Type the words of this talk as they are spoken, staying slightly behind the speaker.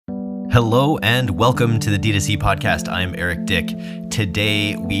Hello and welcome to the D2C podcast. I'm Eric Dick.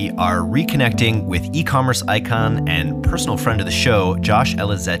 Today we are reconnecting with e-commerce icon and personal friend of the show, Josh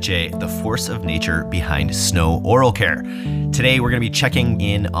Elizeche, the force of nature behind Snow Oral Care. Today we're going to be checking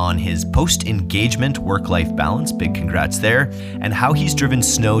in on his post-engagement work-life balance, big congrats there, and how he's driven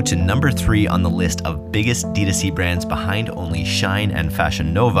Snow to number 3 on the list of biggest D2C brands behind only Shine and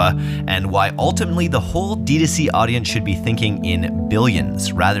Fashion Nova, and why ultimately the whole D2C audience should be thinking in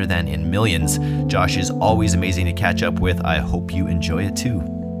billions rather than in millions. Josh is always amazing to catch up with. I hope you enjoy it too.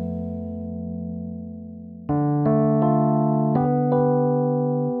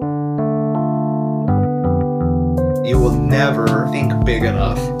 You will never think big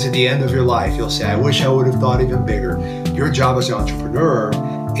enough. To the end of your life, you'll say, I wish I would have thought even bigger. Your job as an entrepreneur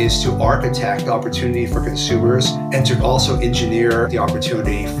is to architect the opportunity for consumers and to also engineer the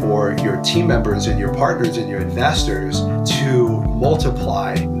opportunity for your team members and your partners and your investors to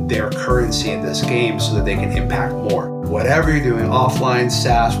multiply their currency in this game so that they can impact more. Whatever you're doing, offline,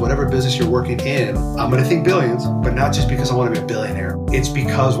 SaaS, whatever business you're working in, I'm going to think billions, but not just because I want to be a billionaire. It's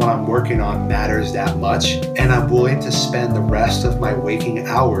because what I'm working on matters that much, and I'm willing to spend the rest of my waking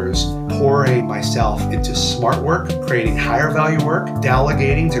hours pouring myself into smart work, creating higher value work,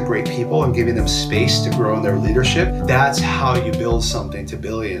 delegating to great people and giving them space to grow in their leadership. That's how you build something to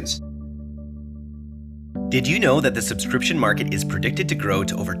billions. Did you know that the subscription market is predicted to grow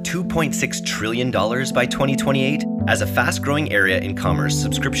to over $2.6 trillion by 2028? As a fast-growing area in commerce,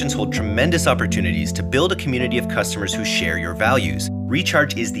 subscriptions hold tremendous opportunities to build a community of customers who share your values.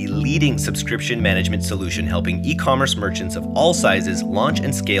 Recharge is the leading subscription management solution helping e-commerce merchants of all sizes launch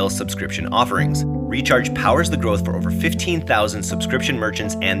and scale subscription offerings. Recharge powers the growth for over 15,000 subscription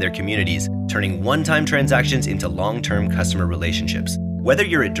merchants and their communities, turning one-time transactions into long-term customer relationships. Whether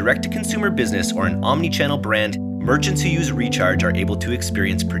you're a direct-to-consumer business or an omni-channel brand, merchants who use Recharge are able to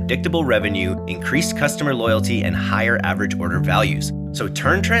experience predictable revenue, increased customer loyalty, and higher average order values. So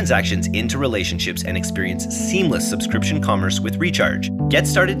turn transactions into relationships and experience seamless subscription commerce with Recharge. Get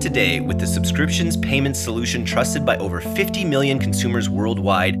started today with the subscriptions payment solution trusted by over 50 million consumers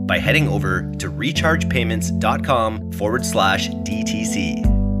worldwide by heading over to rechargepayments.com/DTC.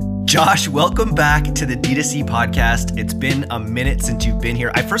 Josh, welcome back to the D2C podcast. It's been a minute since you've been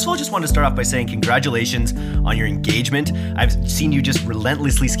here. I first of all just want to start off by saying congratulations on your engagement. I've seen you just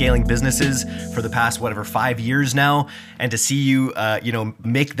relentlessly scaling businesses for the past, 5 years now. And to see you,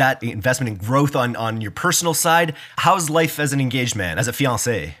 make that investment in growth on your personal side. How's life as an engaged man, as a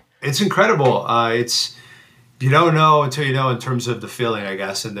fiancé? It's incredible. You don't know until you know in terms of the feeling, I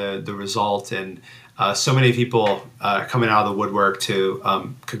guess, and the result. And so many people coming out of the woodwork to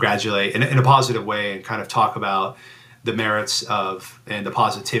congratulate in a positive way and kind of talk about the merits of and the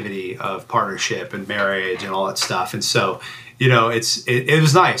positivity of partnership and marriage and all that stuff. And so, it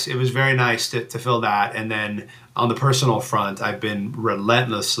was nice. It was very nice to feel that. And then on the personal front, I've been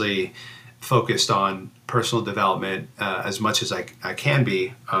relentlessly focused on personal development as much as I can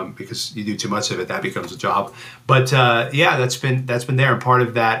be, because you do too much of it, that becomes a job. But that's been there, and part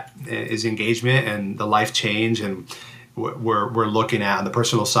of that is engagement and the life change. And we're looking at on the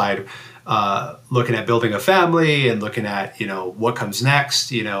personal side, looking at building a family and looking at what comes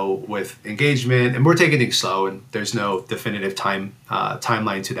next, with engagement. And we're taking things slow, and there's no definitive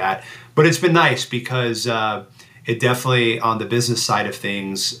timeline to that. But it's been nice because it definitely on the business side of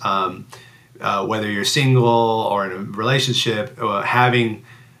things. Whether you're single or in a relationship, having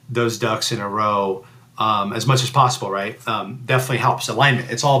those ducks in a row as much as possible, right? Definitely helps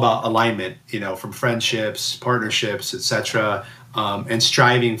alignment. It's all about alignment, from friendships, partnerships, etc. And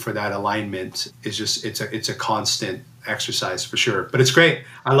striving for that alignment is just it's a constant exercise for sure. But it's great.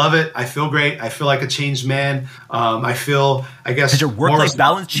 I love it. I feel great. I feel like a changed man. I guess. Has your work-life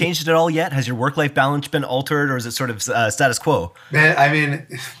balance changed at all yet? Has your work-life balance been altered, or is it sort of status quo? Man, I mean,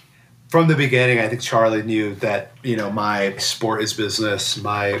 from the beginning, I think Charlie knew that, my sport is business,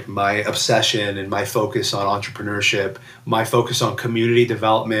 my obsession and my focus on entrepreneurship, my focus on community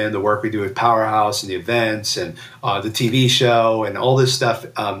development, the work we do with Powerhouse and the events and the TV show and all this stuff.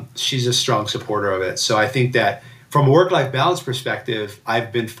 She's a strong supporter of it. So I think that from a work-life balance perspective,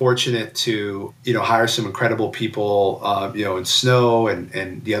 I've been fortunate to, hire some incredible people, in Snow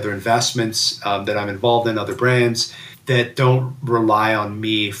and the other investments that I'm involved in, other brands, that don't rely on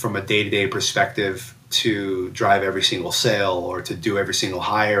me from a day-to-day perspective to drive every single sale or to do every single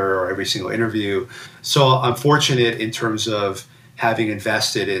hire or every single interview. So I'm fortunate in terms of having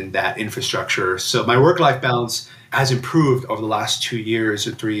invested in that infrastructure. So my work-life balance has improved over the last 2 years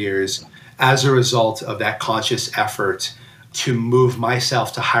or 3 years as a result of that conscious effort to move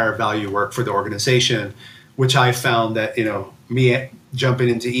myself to higher value work for the organization, which I found that, me jumping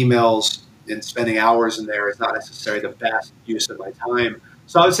into emails and spending hours in there is not necessarily the best use of my time.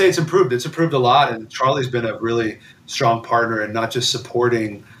 So I would say it's improved. It's improved a lot. And Charlie's been a really strong partner in not just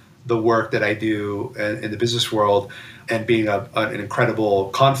supporting the work that I do in the business world and being an incredible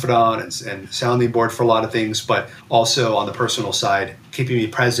confidant and sounding board for a lot of things, but also on the personal side, keeping me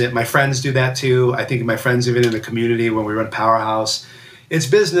present. My friends do that too. I think my friends, even in the community when we run Powerhouse, it's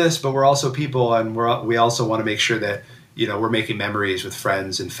business, but we're also people, and we also want to make sure that we're making memories with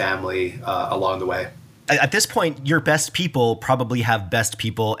friends and family along the way. At this point, your best people probably have best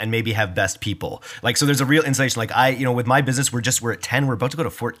people and maybe have best people. Like, so there's a real insulation. Like with my business, we're at 10. We're about to go to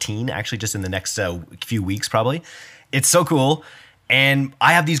 14, actually, just in the next few weeks, probably. It's so cool. And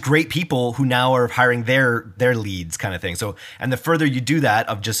I have these great people who now are hiring their leads kind of thing. So, and the further you do that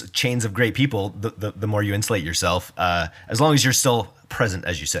of just chains of great people, the more you insulate yourself, as long as you're still present,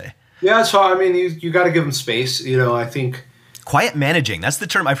 as you say. Yeah. So, I mean, you got to give them space. I think. Quiet managing. That's the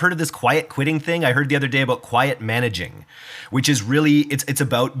term. I've heard of this quiet quitting thing. I heard the other day about quiet managing, which is really, it's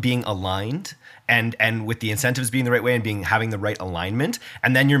about being aligned and with the incentives being the right way and having the right alignment.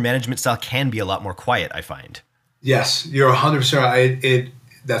 And then your management style can be a lot more quiet, I find. Yes, you're 100% right.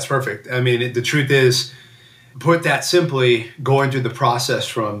 That's perfect. I mean, the truth is, put that simply, going through the process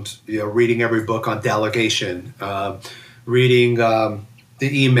from, reading every book on delegation, reading the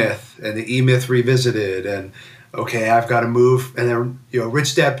E-Myth and the E-Myth Revisited, and okay, I've got to move, and then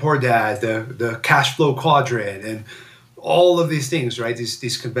Rich Dad Poor Dad, the cash flow quadrant, and all of these things, right?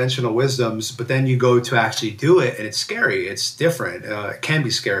 These conventional wisdoms, but then you go to actually do it, and it's scary. It's different. It can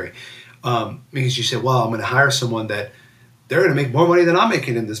be scary because you say, well, I'm going to hire someone that they're going to make more money than I'm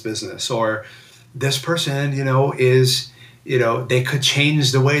making in this business, or this person, is, they could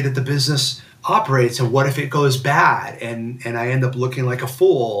change the way that the business operates, and what if it goes bad, and I end up looking like a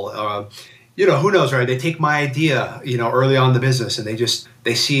fool. Who knows, right? They take my idea, early on in the business, and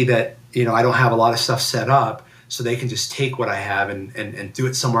they see that, I don't have a lot of stuff set up, so they can just take what I have and do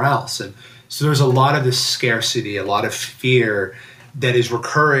it somewhere else. And so there's a lot of this scarcity, a lot of fear that is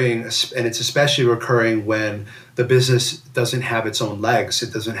recurring, and it's especially recurring when the business doesn't have its own legs.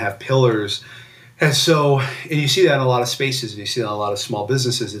 It doesn't have pillars. And so, and you see that in a lot of spaces, and you see that in a lot of small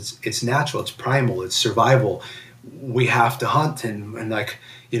businesses. It's natural, it's primal, it's survival. We have to hunt and like,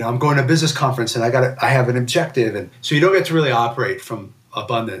 I'm going to a business conference and I have an objective. And so you don't get to really operate from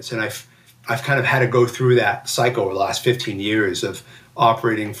abundance. And I've kind of had to go through that cycle over the last 15 years of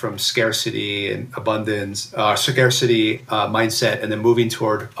operating from scarcity and abundance, scarcity mindset, and then moving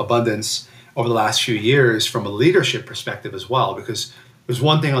toward abundance over the last few years from a leadership perspective as well. Because there's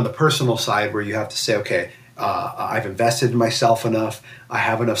one thing on the personal side where you have to say, okay, I've invested in myself enough. I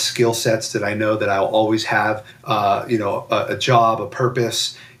have enough skill sets that I know that I'll always have, a job, a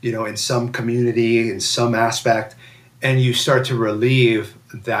purpose, in some community, in some aspect. And you start to relieve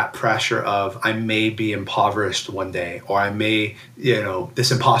that pressure of, I may be impoverished one day, or I may,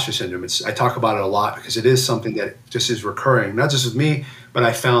 this imposter syndrome. I talk about it a lot because it is something that just is recurring, not just with me, but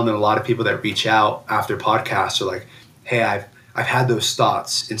I found that a lot of people that reach out after podcasts are like, hey, I've had those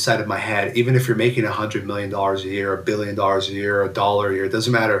thoughts inside of my head. Even if you're making $100 million a year, $1 billion a year, $1 a year, it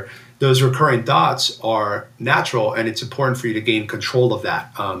doesn't matter. Those recurring thoughts are natural, and it's important for you to gain control of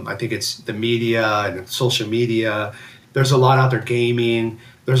that. I think it's the media and social media. There's a lot out there, gaming.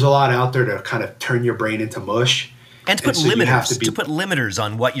 There's a lot out there to kind of turn your brain into mush. And to put limiters, to put limiters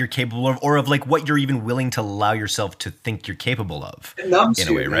on what you're capable of, or of like what you're even willing to allow yourself to think you're capable of. It numbs in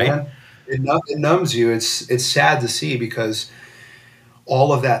you, a way, man. right? It numbs you. It's sad to see because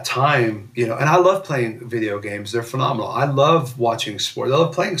all of that time, and I love playing video games. They're phenomenal. I love watching sports. I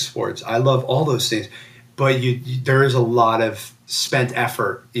love playing sports. I love all those things. But there is a lot of spent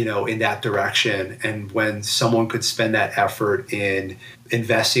effort, in that direction. And when someone could spend that effort in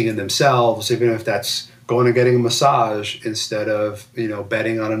investing in themselves, even if that's going and getting a massage instead of,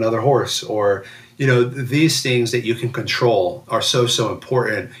 betting on another horse, or, these things that you can control are so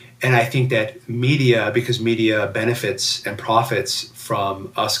important. And I think that media, because media benefits and profits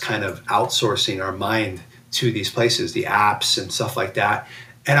from us kind of outsourcing our mind to these places, the apps and stuff like that.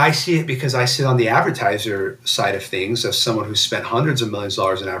 And I see it because I sit on the advertiser side of things as someone who's spent hundreds of millions of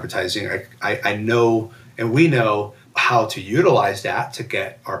dollars in advertising. I know, and we know how to utilize that to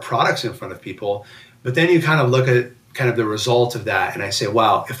get our products in front of people. But then you kind of look at kind of the result of that. And I say,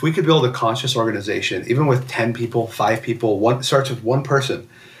 wow, if we could build a conscious organization, even with 10 people, 5 people, starts with one person.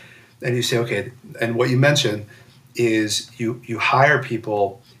 And you say, okay, and what you mentioned is you hire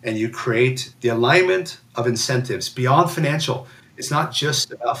people and you create the alignment of incentives beyond financial. It's not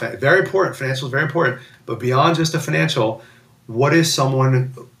just about very important. Financial is very important, but beyond just the financial, what is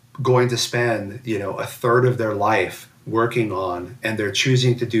someone going to spend, a third of their life working on and they're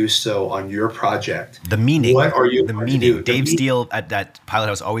choosing to do so on your project, the meaning, what are you the going meaning. to do? Dave Steele at Pilot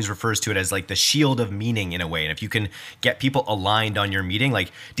House always refers to it as like the shield of meaning in a way. And if you can get people aligned on your meeting,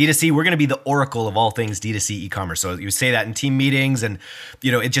 like D2C, we're going to be the oracle of all things D2C e-commerce. So you say that in team meetings, and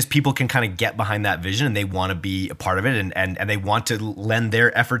it just people can kind of get behind that vision and they want to be a part of it, and they want to lend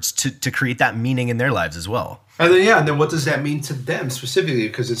their efforts to create that meaning in their lives as well. And then what does that mean to them specifically?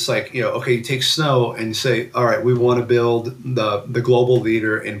 Because it's like, okay, you take Snow and you say, all right, we want to build the global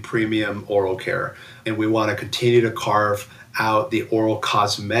leader in premium oral care. And we want to continue to carve out the oral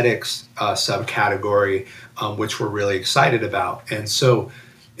cosmetics subcategory, which we're really excited about. And so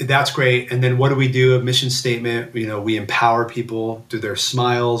that's great. And then what do we do? A mission statement, we empower people through their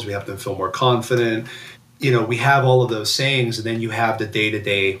smiles. We help them feel more confident. We have all of those sayings. And then you have the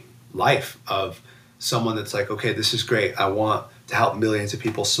day-to-day life of someone that's like, okay, this is great. I want to help millions of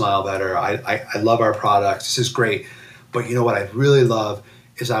people smile better. I love our products. This is great. But what I really love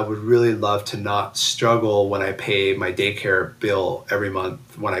is I would really love to not struggle when I pay my daycare bill every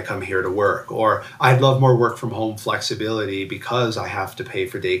month when I come here to work. Or I'd love more work from home flexibility because I have to pay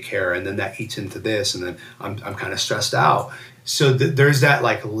for daycare, and then that eats into this, and then I'm kind of stressed out. So there's that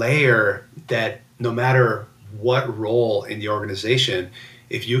like layer that no matter what role in the organization,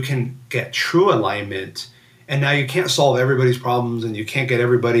 if you can get true alignment, and now you can't solve everybody's problems and you can't get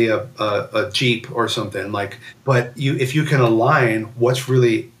everybody a Jeep or something but if you can align what's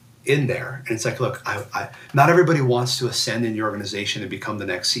really in there, and it's like, look, I not everybody wants to ascend in your organization and become the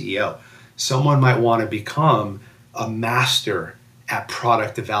next CEO. Someone might want to become a master at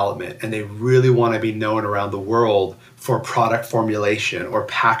product development, and they really want to be known around the world for product formulation or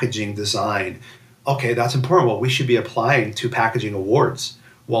packaging design. Okay, that's important. Well, we should be applying to packaging awards.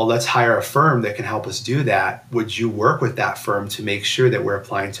 Well, let's hire a firm that can help us do that. Would you work with that firm to make sure that we're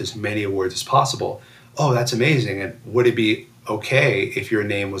applying to as many awards as possible? Oh, that's amazing. And would it be okay if your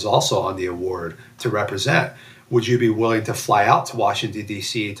name was also on the award to represent? Would you be willing to fly out to Washington,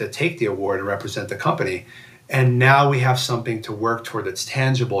 D.C. to take the award and represent the company? And now we have something to work toward that's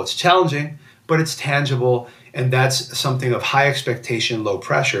tangible. It's challenging, but it's tangible. And that's something of high expectation, low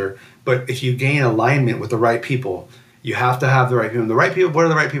pressure. But if you gain alignment with the right people, you have to have the right people. The right people, what are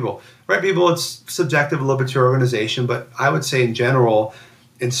the right people? Right people, it's subjective a little bit to your organization, but I would say in general,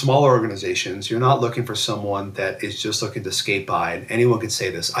 in smaller organizations, you're not looking for someone that is just looking to skate by. And anyone could say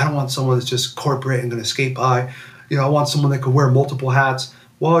this. I don't want someone that's just corporate and going to skate by. I want someone that could wear multiple hats.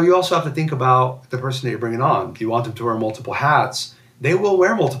 Well, you also have to think about the person that you're bringing on. If you want them to wear multiple hats, they will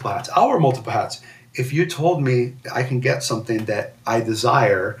wear multiple hats. I'll wear multiple hats. If you told me I can get something that I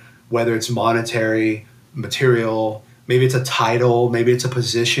desire, whether it's monetary, material, maybe it's a title, maybe it's a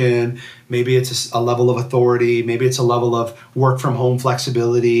position, maybe it's a level of authority, maybe it's a level of work from home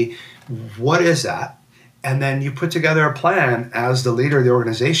flexibility. What is that? And then you put together a plan as the leader of the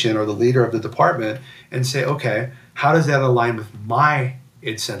organization or the leader of the department and say, okay, how does that align with my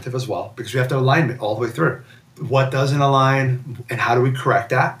incentive as well? Because we have to align it all the way through. What doesn't align and how do we correct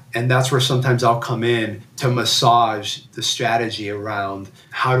that? And that's where sometimes I'll come in to massage the strategy around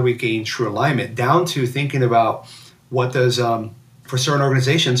how do we gain true alignment, down to thinking about what does, for certain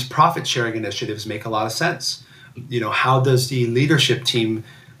organizations, profit sharing initiatives make a lot of sense. How does the leadership team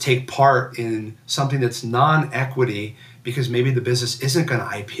take part in something that's non-equity because maybe the business isn't going to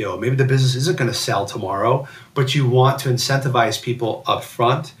IPO, maybe the business isn't going to sell tomorrow, but you want to incentivize people up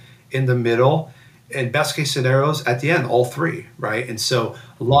front, in the middle, and best case scenarios at the end, all three, right? And so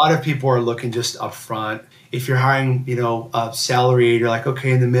a lot of people are looking just up front. If you're hiring, a salary, you're like,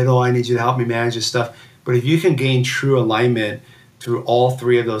 okay, in the middle, I need you to help me manage this stuff. But if you can gain true alignment through all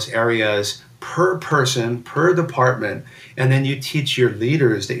three of those areas per person, per department, and then you teach your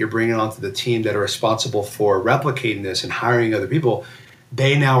leaders that you're bringing onto the team that are responsible for replicating this and hiring other people,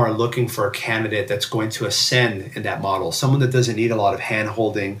 they now are looking for a candidate that's going to ascend in that model, someone that doesn't need a lot of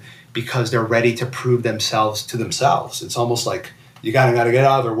hand-holding because they're ready to prove themselves to themselves. It's almost like you gotta get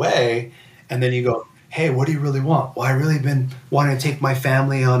out of their way, and then you go, hey, what do you really want? Well, I really been wanting to take my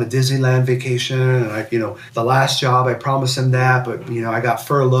family on a Disneyland vacation, and the last job I promised them that, but I got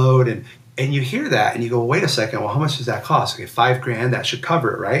furloughed, and you hear that and you go, wait a second, well, how much does that cost? Okay, $5,000, that should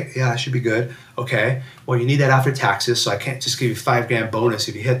cover it, right? Yeah, that should be good. Okay, well, you need that after taxes, so I can't just give you $5,000 bonus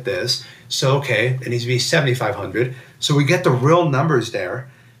if you hit this. So okay, it needs to be $7,500. So we get the real numbers there,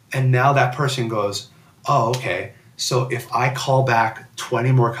 and now that person goes, oh, okay, so if I call back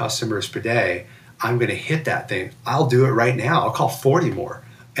 20 more customers per day, I'm going to hit that thing. I'll do it right now. I'll call 40 more.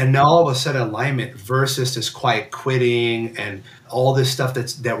 And now all of a sudden alignment versus this quiet quitting and all this stuff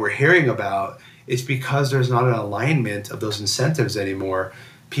that we're hearing about, it's because there's not an alignment of those incentives anymore.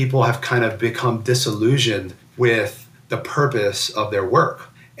 People have kind of become disillusioned with the purpose of their work.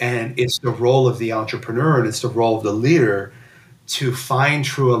 And it's the role of the entrepreneur and it's the role of the leader to find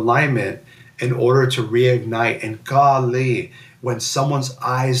true alignment in order to reignite. And golly, when someone's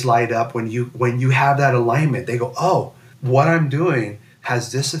eyes light up, when you have that alignment, they go, oh, what I'm doing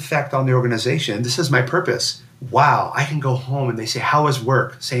has this effect on the organization. This is my purpose. Wow, I can go home and they say, how was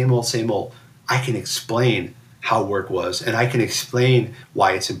work? Same old, same old. I can explain how work was and I can explain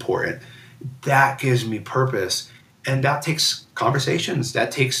why it's important. That gives me purpose. And that takes conversations.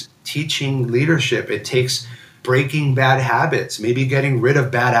 That takes teaching leadership. It takes breaking bad habits, maybe getting rid of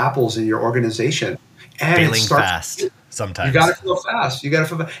bad apples in your organization. And failing fast sometimes. You got to fail fast. You got to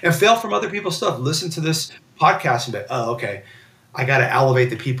fail fast. And fail from other people's stuff. Listen to this podcast and be, oh, okay, I got to elevate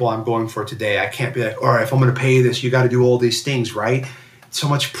the people I'm going for today. I can't be like, all right, if I'm going to pay you this, you got to do all these things, right? So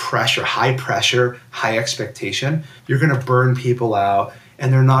much pressure, high expectation. You're going to burn people out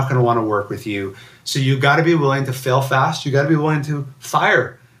and they're not going to want to work with you. So you got to be willing to fail fast. You got to be willing to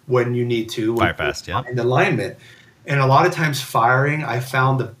fire when you need to. Fire fast, yeah. In alignment. And a lot of times firing, I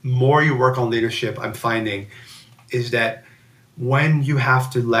found the more you work on leadership, I'm finding is that when you have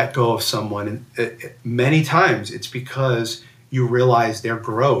to let go of someone, many times it's because you realize their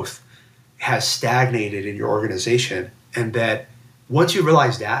growth has stagnated in your organization. And that once you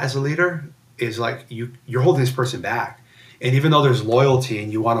realize that as a leader, is like you're holding this person back. And even though there's loyalty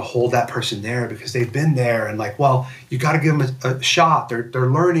and you want to hold that person there because they've been there and like, well, you got to give them a shot. They're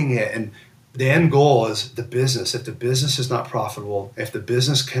learning it. And the end goal is the business. If the business is not profitable, if the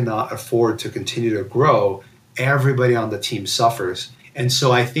business cannot afford to continue to grow, everybody on the team suffers. And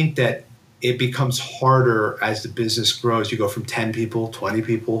so I think that it becomes harder as the business grows. You go from 10 people, 20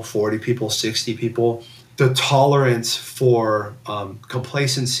 people, 40 people, 60 people. The tolerance for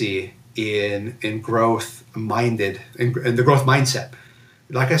complacency in growth minded, in the growth mindset.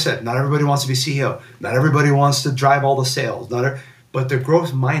 Like I said, not everybody wants to be CEO. Not everybody wants to drive all the sales. But they're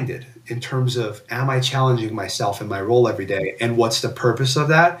growth minded in terms of, am I challenging myself in my role every day? And what's the purpose of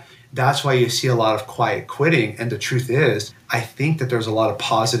that? That's why you see a lot of quiet quitting. And the truth is, I think that there's a lot of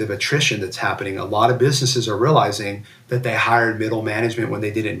positive attrition that's happening. A lot of businesses are realizing that they hired middle management when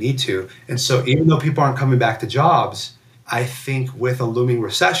they didn't need to. And so even though people aren't coming back to jobs, I think with a looming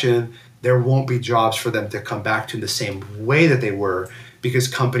recession, there won't be jobs for them to come back to in the same way that they were, because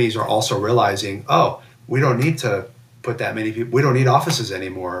companies are also realizing, oh, we don't need to put that many people, we don't need offices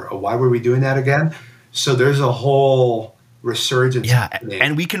anymore. Why were we doing that again? So there's a whole resurgence. Yeah,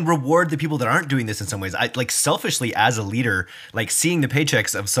 and we can reward the people that aren't doing this in some ways. I like selfishly as a leader, like seeing the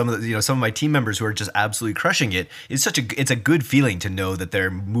paychecks of some of the, some of my team members who are just absolutely crushing it is it's a good feeling to know that they're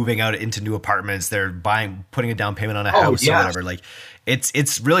moving out into new apartments, they're putting a down payment on a house or whatever. Like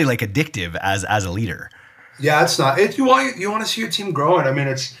it's really like addictive as a leader. Yeah, it's not. You want to see your team growing. I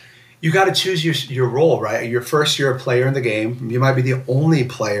mean, you got to choose your role, right? You're a player in the game. You might be the only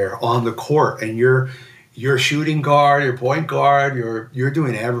player on the court, and you're shooting guard, you're point guard, you're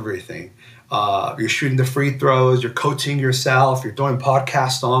doing everything. You're shooting the free throws, you're coaching yourself, you're throwing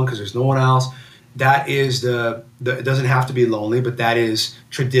podcasts on because there's no one else. That is it doesn't have to be lonely, but that is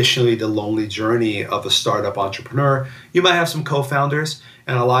traditionally the lonely journey of a startup entrepreneur. You might have some co-founders,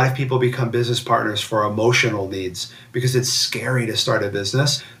 and a lot of people become business partners for emotional needs because it's scary to start a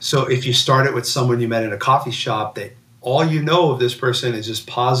business. So if you start it with someone you met in a coffee shop that all you know of this person is just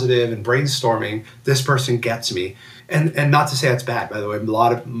positive and brainstorming, this person gets me. And not to say that's bad, by the way.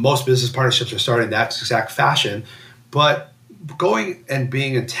 Most business partnerships are started in that exact fashion. But going and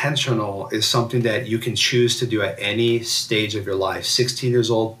being intentional is something that you can choose to do at any stage of your life, 16 years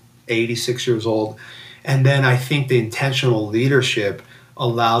old, 86 years old. And then I think the intentional leadership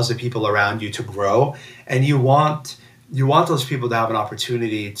allows the people around you to grow. And you want those people to have an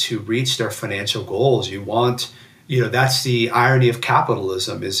opportunity to reach their financial goals. That's the irony of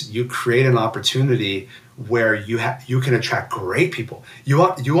capitalism, is you create an opportunity where you can attract great people. You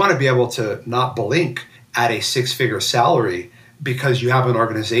want to be able to not blink at a 6-figure salary because you have an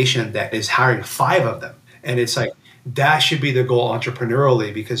organization that is hiring 5 of them. And it's like, that should be the goal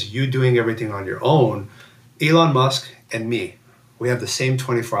entrepreneurially, because you doing everything on your own. Elon Musk and me, we have the same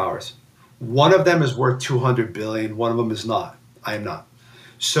 24 hours. One of them is worth 200 billion. One of them is not. I am not.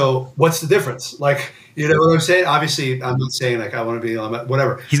 So what's the difference? Like, you know what I'm saying? Obviously, I'm not saying like I want to be on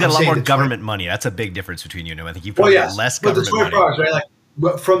whatever. He's got a lot more government money. That's a big difference between you and him. I think you probably got less government money. But the 24 hours, right?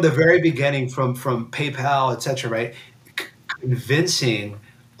 Like from the very beginning, from PayPal, et cetera, right? Convincing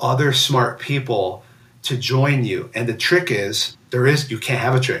other smart people to join you. And the trick is, you can't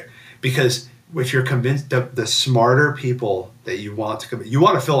have a trick, because if you're convinced, the smarter people that you want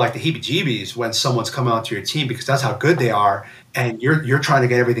to feel like the heebie-jeebies when someone's coming onto your team, because that's how good they are, and you're trying to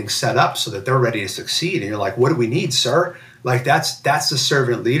get everything set up so that they're ready to succeed, and you're like, what do we need, sir? Like that's the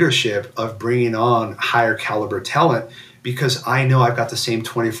servant leadership of bringing on higher caliber talent, because I know I've got the same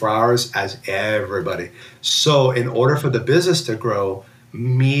 24 hours as everybody. So in order for the business to grow,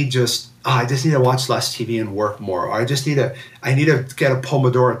 I just need to watch less TV and work more. Or I need to get a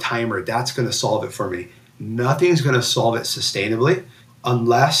Pomodoro timer. That's going to solve it for me. Nothing's going to solve it sustainably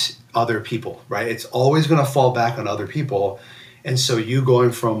unless other people, right? It's always going to fall back on other people. And so you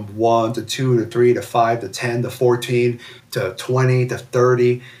going from 1 to 2 to 3 to 5 to 10 to 14 to 20 to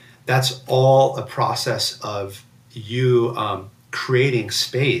 30, that's all a process of you creating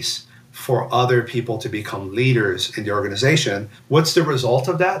space for other people to become leaders in the organization. What's the result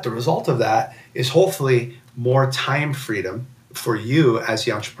of that? The result of that is hopefully more time freedom for you as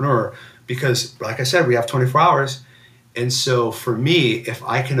the entrepreneur, because like I said, we have 24 hours. And so for me, if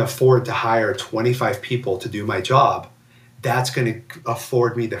I can afford to hire 25 people to do my job, that's going to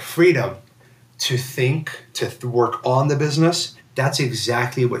afford me the freedom to think, to work on the business. That's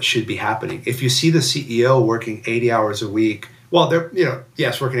exactly what should be happening. If you see the CEO working 80 hours a week, well,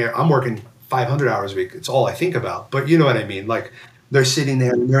 I'm working 500 hours a week. It's all I think about. But you know what I mean? Like they're sitting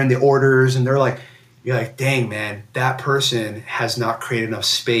there and they're in the orders and you're like, dang, man, that person has not created enough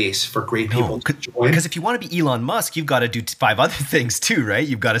space for great people to join. Because if you want to be Elon Musk, you've got to do 5 other things too, right?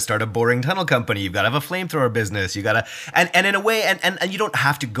 You've got to start a boring tunnel company. You've got to have a flamethrower business. You got to, and in a way, and you don't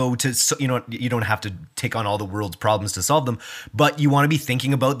have to go to, you don't have to take on all the world's problems to solve them, but you want to be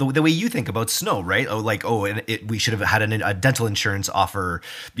thinking about the way you think about snow, right? We should have had a dental insurance offer,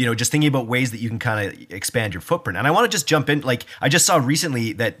 just thinking about ways that you can kind of expand your footprint. And I want to just jump in, I just saw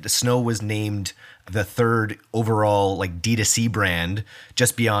recently that Snow was named the 3rd overall D2C brand,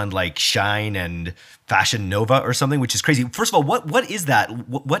 just beyond Shine and Fashion Nova or something, which is crazy. First of all, what is that?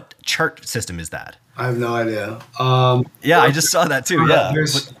 What chart system is that? I have no idea. I just saw that too. Yeah,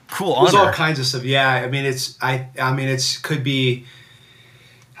 there's honor. All kinds of stuff. Yeah, I mean it could be.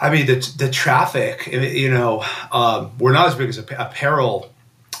 I mean the traffic. We're not as big as apparel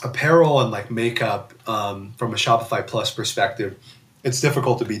and makeup. From a Shopify Plus perspective, it's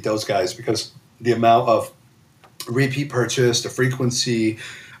difficult to beat those guys because the amount of repeat purchase, the frequency,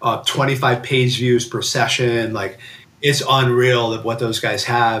 25 page views per session, it's unreal of what those guys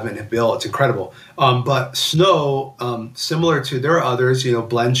have and have built. It's incredible. But Snow, similar to, there are others,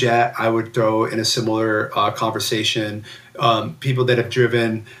 BlendJet, I would throw in a similar conversation. People that have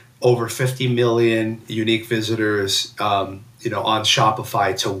driven over 50 million unique visitors, on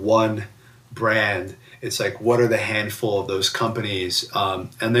Shopify to one brand. It's what are the handful of those companies?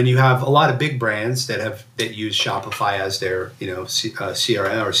 And then you have a lot of big brands that use Shopify as their,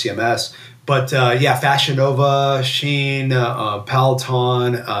 CRM or CMS. But Fashion Nova, Shein,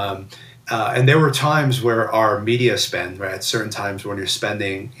 Peloton, and there were times where our media spend, right? At certain times when you're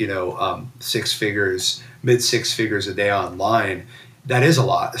spending, mid 6 figures a day online, that is a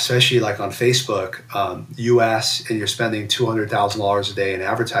lot, especially on Facebook, US, and you're spending $200,000 a day in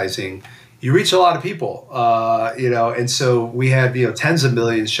advertising. You reach a lot of people, and so we had, tens of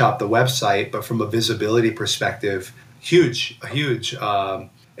millions shop the website, but from a visibility perspective, huge.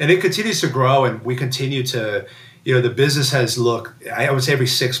 And it continues to grow, and we continue to, the business has I would say every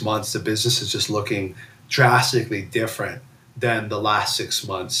 6 months, the business is just looking drastically different than the last 6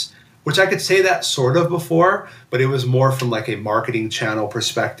 months, which I could say that sort of before, but it was more from a marketing channel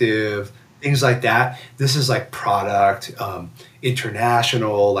perspective, things like that. This is product,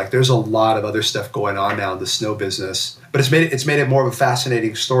 international, there's a lot of other stuff going on now in the Snow business, but it's made it more of a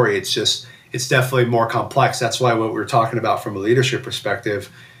fascinating story. It's definitely more complex. That's why what we're talking about from a leadership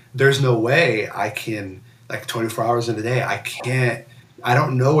perspective, there's no way I can, 24 hours in a day, I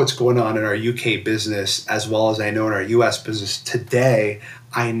don't know what's going on in our UK business as well as I know in our US business today.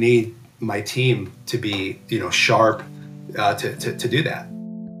 I need my team to be, sharp to do that.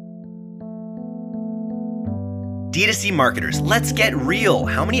 D2C marketers, let's get real.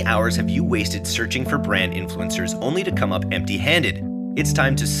 How many hours have you wasted searching for brand influencers only to come up empty-handed? It's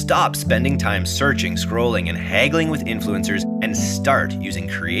time to stop spending time searching, scrolling, and haggling with influencers and start using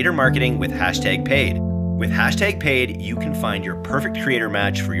creator marketing with #paid. With #paid, you can find your perfect creator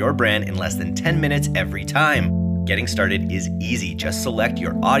match for your brand in less than 10 minutes every time. Getting started is easy. Just select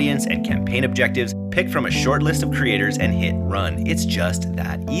your audience and campaign objectives, pick from a short list of creators, and hit run. It's just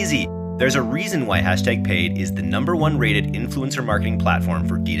that easy. There's a reason why #paid is the #1 rated influencer marketing platform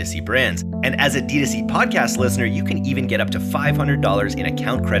for D2C brands. And as a D2C podcast listener, you can even get up to $500 in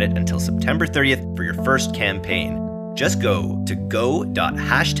account credit until September 30th for your first campaign. Just go to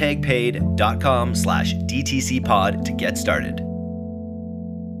go.hashtagpaid.com/DTCpod to get started.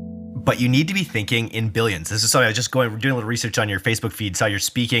 But you need to be thinking in billions. This is something I was just doing a little research on your Facebook feed, saw you're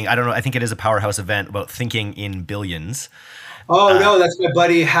speaking. I don't know, I think it is a Powerhouse event about thinking in billions. Oh, no, that's my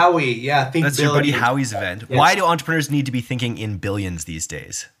buddy Howie. Yeah, Think That's Billions. your buddy Howie's event. Yes. Why do entrepreneurs need to be thinking in billions these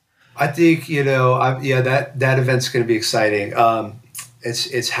days? I think, that event's going to be exciting.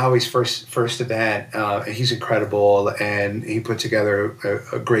 It's Howie's first event. He's incredible, and he put together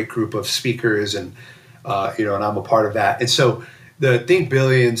a great group of speakers, and and I'm a part of that. And so the Think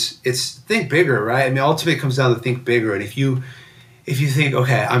Billions, it's think bigger, right? I mean, ultimately it comes down to think bigger. And if you think,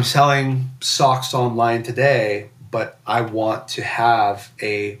 okay, I'm selling socks online today, but I want to have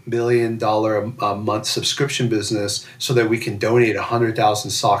a $1 million a month subscription business so that we can donate 100,000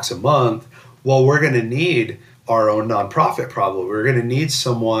 socks a month, well, we're going to need our own nonprofit probably. We're going to need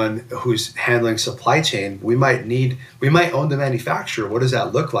someone who's handling supply chain. We might own the manufacturer. What does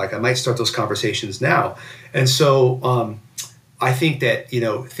that look like? I might start those conversations now. And so I think that,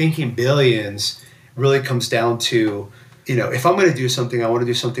 thinking billions really comes down to, if I'm going to do something, I want to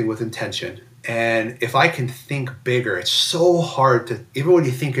do something with intention. And if I can think bigger, it's so hard to, even when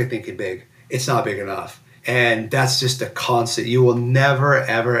you think you're thinking big, it's not big enough. And that's just a constant. You will never,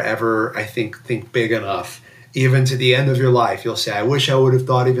 ever, ever, I think big enough. Even to the end of your life, you'll say, I wish I would have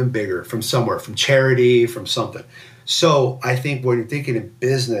thought even bigger from somewhere, from charity, from something. So I think when you're thinking in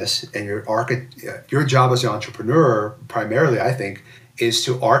business and your job as an entrepreneur, primarily, I think, is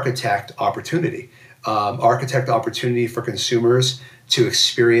to architect opportunity. Architect opportunity for consumers to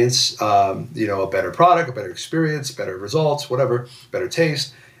experience, a better product, a better experience, better results, whatever, better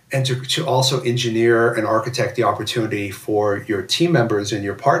taste, and to also engineer and architect the opportunity for your team members and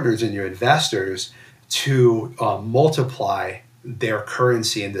your partners and your investors to multiply their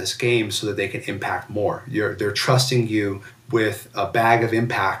currency in this game so that they can impact more. They're trusting you with a bag of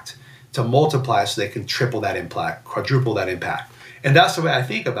impact to multiply so they can triple that impact, quadruple that impact. And that's the way I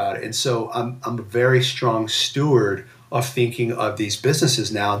think about it. And so I'm a very strong steward of thinking of these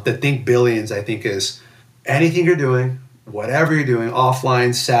businesses now. The Think Billions, I think, is anything you're doing, whatever you're doing,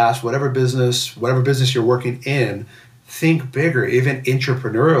 offline, SaaS, whatever business you're working in, think bigger, even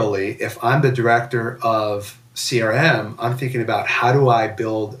entrepreneurially. If I'm the director of CRM, I'm thinking about how do I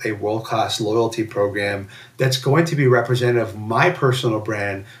build a world-class loyalty program that's going to be representative of my personal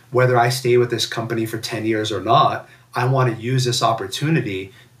brand, whether I stay with this company for 10 years or not. I want to use this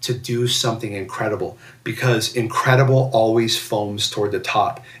opportunity to do something incredible, because incredible always foams toward the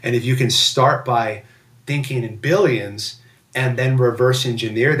top. And if you can start by thinking in billions and then reverse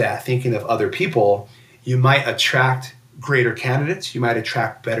engineer that, thinking of other people, you might attract greater candidates, you might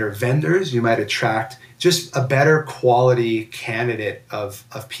attract better vendors, you might attract just a better quality candidate of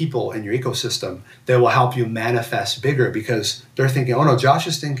people in your ecosystem that will help you manifest bigger, because they're thinking, oh no, Josh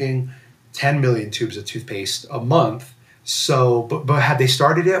is thinking 10 million tubes of toothpaste a month. So, but have they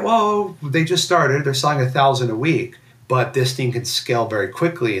started yet? Well, they just started. They're selling 1,000 a week, but this thing can scale very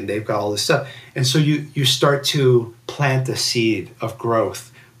quickly, and they've got all this stuff. And so you start to plant the seed of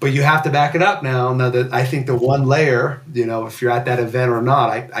growth, but you have to back it up now. Now that I think the one layer, if you're at that event or not,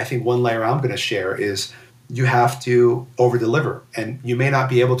 I think one layer I'm going to share is you have to over deliver, and you may not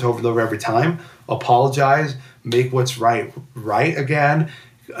be able to over deliver every time. Apologize, make what's right again,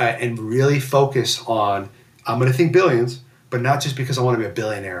 and really focus on, I'm going to think billions, but not just because I want to be a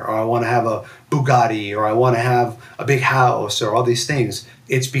billionaire or I want to have a Bugatti or I want to have a big house or all these things.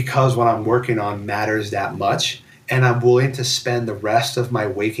 It's because what I'm working on matters that much, and I'm willing to spend the rest of my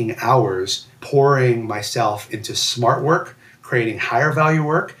waking hours pouring myself into smart work, creating higher value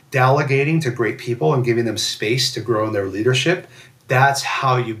work, delegating to great people and giving them space to grow in their leadership. That's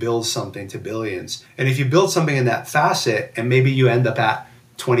how you build something to billions. And if you build something in that facet and maybe you end up at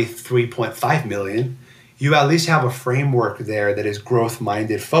 23.5 million, you at least have a framework there that is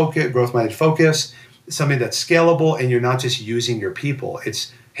growth-minded focus, something that's scalable, and you're not just using your people.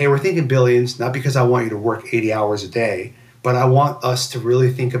 It's, hey, we're thinking billions, not because I want you to work 80 hours a day, but I want us to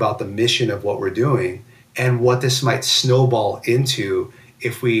really think about the mission of what we're doing and what this might snowball into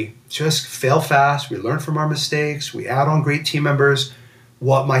if we just fail fast, we learn from our mistakes, we add on great team members.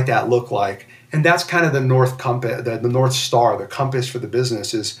 What might that look like? And that's kind of the North Compass, the North Star, the compass for the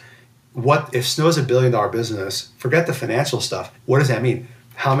business is, what if Snow's $1 billion business? Forget the financial stuff. What does that mean?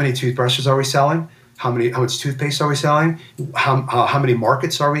 How many toothbrushes are we selling? How much toothpaste are we selling? How many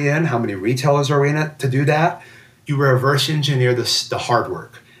markets are we in? How many retailers are we in it to do that? You reverse engineer the hard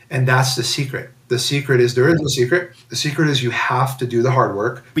work. And that's the secret. The secret is there is no secret. The secret is you have to do the hard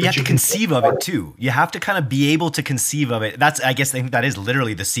work. But you have to conceive of it too. You have to kind of be able to conceive of it. I think that is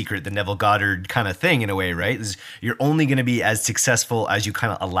literally the secret, the Neville Goddard kind of thing in a way, right? Is you're only going to be as successful as you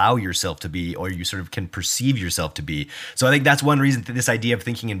kind of allow yourself to be, or you sort of can perceive yourself to be. So I think that's one reason that this idea of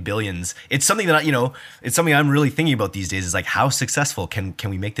thinking in billions, it's something that, it's something I'm really thinking about these days, is like, how successful can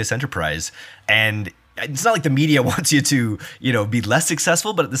we make this enterprise? And it's not like the media wants you to, be less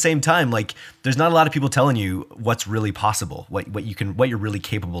successful, but at the same time, like, there's not a lot of people telling you what's really possible, what you're really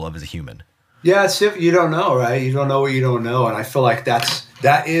capable of as a human. Yeah, it's if you don't know, right? You don't know what you don't know, and I feel like that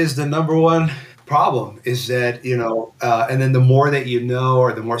is the number one problem. Is that and then the more that you know,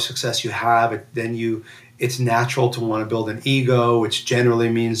 or the more success you have, it's natural to want to build an ego, which generally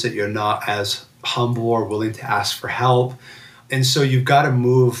means that you're not as humble or willing to ask for help. And so you've got to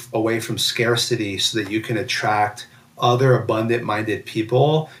move away from scarcity so that you can attract other abundant-minded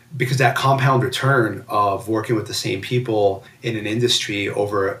people, because that compound return of working with the same people in an industry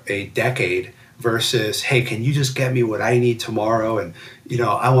over a decade versus, hey, can you just get me what I need tomorrow? And,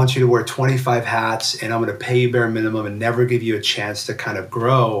 I want you to wear 25 hats and I'm going to pay you bare minimum and never give you a chance to kind of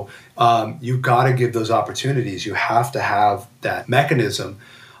grow. You've got to give those opportunities. You have to have that mechanism.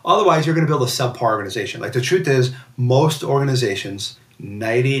 Otherwise, you're going to build a subpar organization. Like, the truth is, most organizations,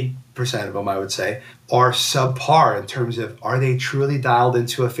 90% of them, I would say, are subpar in terms of, are they truly dialed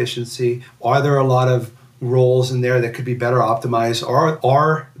into efficiency? Are there a lot of roles in there that could be better optimized?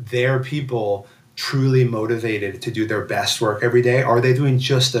 Are their people truly motivated to do their best work every day? Are they doing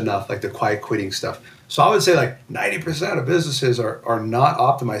just enough, like the quiet quitting stuff? So I would say like 90% of businesses are not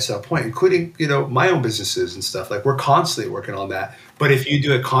optimized to that point, including, my own businesses and stuff. Like, we're constantly working on that. But if you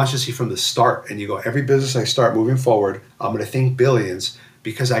do it consciously from the start and you go, every business I start moving forward, I'm going to think billions,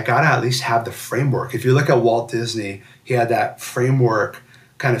 because I got to at least have the framework. If you look at Walt Disney, he had that framework,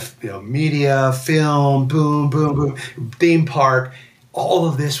 kind of, media, film, boom, boom, boom, theme park. All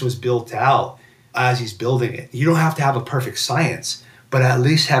of this was built out as he's building it. You don't have to have a perfect science, but at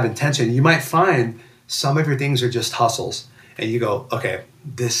least have intention. You might find some of your things are just hustles, and you go, okay,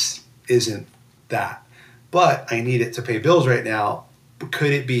 this isn't that, but I need it to pay bills right now.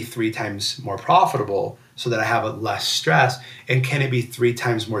 Could it be 3 times more profitable so that I have less stress? And can it be 3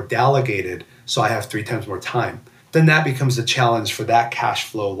 times more delegated so I have 3 times more time? Then that becomes the challenge for that cash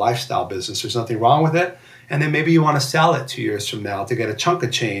flow lifestyle business. There's nothing wrong with it. And then maybe you want to sell it 2 years from now to get a chunk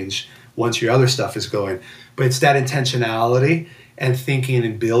of change once your other stuff is going. But it's that intentionality and thinking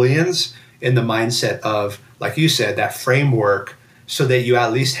in billions, in the mindset of, like you said, that framework, so that you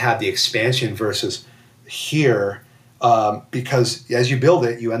at least have the expansion versus here, because as you build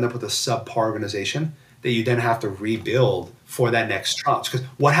it, you end up with a subpar organization that you then have to rebuild for that next tranche. Because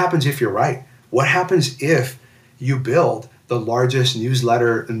what happens if you're right? What happens if you build the largest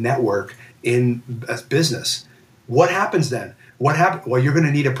newsletter network in business? What happens then? Well, you're going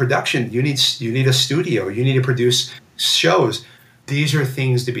to need a production. You need a studio. You need to produce shows. These are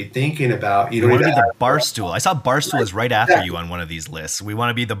things to be thinking about. You want to be the Barstool. I saw Barstool is right after you on one of these lists. We want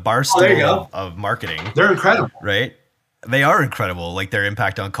to be the Barstool of marketing. They're incredible. Right? They are incredible, like their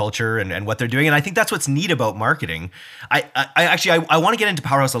impact on culture and what they're doing. And I think that's what's neat about marketing. I want to get into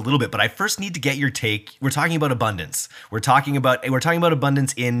Powerhouse a little bit, but I first need to get your take. We're talking about abundance. We're talking about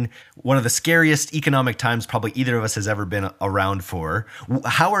abundance in one of the scariest economic times probably either of us has ever been around for.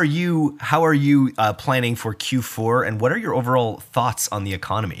 How are you planning for Q4, and what are your overall thoughts on the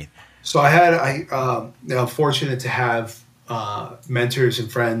economy? So I'm fortunate to have mentors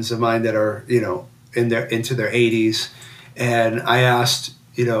and friends of mine that are, into their 80s. And I asked,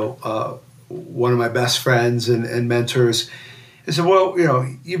 one of my best friends and mentors, I said, well,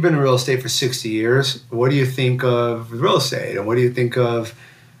 you've been in real estate for 60 years. What do you think of real estate? And what do you think of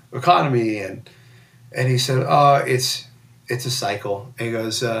economy? And he said, it's a cycle. And he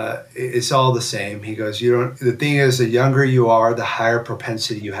goes, it's all the same. He goes, the thing is, the younger you are, the higher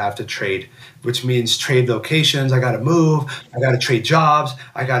propensity you have to trade, which means trade locations. I got to move. I got to trade jobs.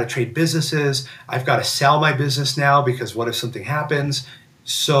 I got to trade businesses. I've got to sell my business now because what if something happens?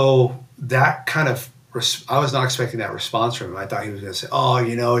 So that kind of, I was not expecting that response from him. I thought he was going to say,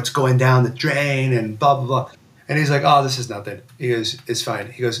 it's going down the drain and blah, blah, blah. And he's like, oh, this is nothing. He goes, it's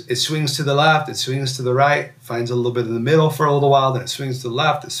fine. He goes, it swings to the left, it swings to the right, finds a little bit in the middle for a little while, then it swings to the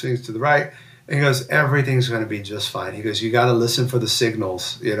left, it swings to the right. And he goes, everything's going to be just fine. He goes, you got to listen for the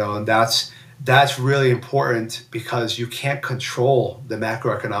signals, and that's really important, because you can't control the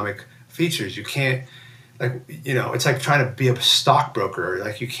macroeconomic features. You can't, it's like trying to be a stockbroker.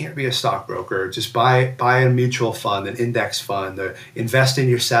 Like, you can't be a stockbroker. Just buy a mutual fund, an index fund, or invest in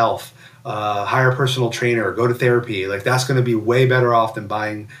yourself. hire a personal trainer, or go to therapy. Like that's going to be way better off than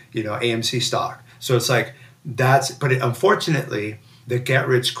buying, AMC stock. So it's like unfortunately, the get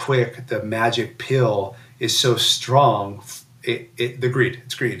rich quick, the magic pill is so strong. It's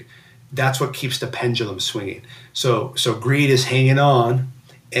greed. That's what keeps the pendulum swinging. So greed is hanging on,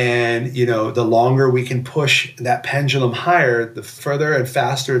 and the longer we can push that pendulum higher, the further and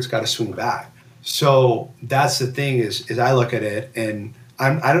faster it's got to swing back. So that's the thing is I look at it, and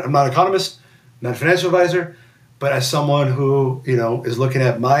I'm not an economist, not a financial advisor, but as someone who is looking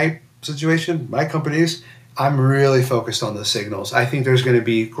at my situation, my companies, I'm really focused on the signals. I think there's going to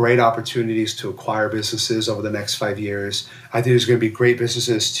be great opportunities to acquire businesses over the next 5 years. I think there's going to be great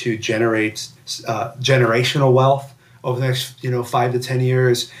businesses to generate generational wealth over the next 5 to 10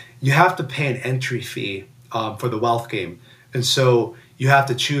 years. You have to pay an entry fee for the wealth game, and so you have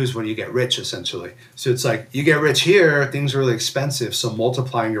to choose when you get rich, essentially. So it's like you get rich here, things are really expensive, so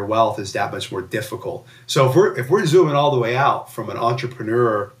multiplying your wealth is that much more difficult. So if we're zooming all the way out from an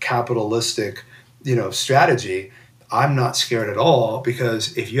entrepreneur capitalistic strategy, I'm not scared at all,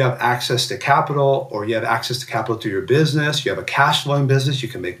 because if you have access to capital, or you have access to capital through your business, you have a cash flowing business, you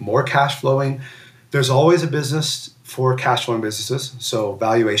can make more cash flowing. There's always a business for cash flowing businesses. So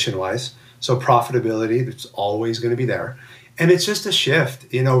valuation wise, so profitability, it's always going to be there. And it's just a shift,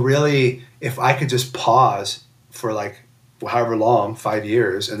 really, if I could just pause for like however long, 5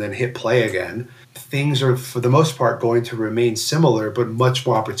 years, and then hit play again, things are for the most part going to remain similar, but much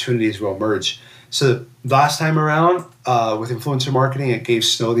more opportunities will emerge. So last time around with influencer marketing, it gave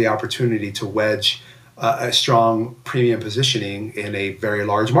Snow the opportunity to wedge a strong premium positioning in a very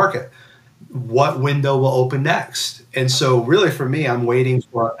large market. What window will open next? And so really for me, I'm waiting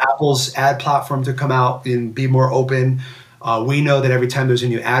for Apple's ad platform to come out and be more open. We know that every time there's a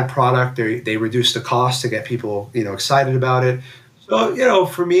new ad product, they reduce the cost to get people excited about it. So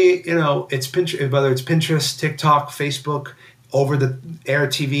for me, it's Pinterest, whether it's Pinterest, TikTok, Facebook, over the air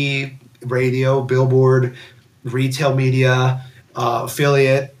TV, radio, billboard, retail media,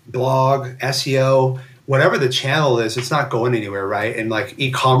 affiliate, blog, SEO, whatever the channel is, it's not going anywhere, right? And like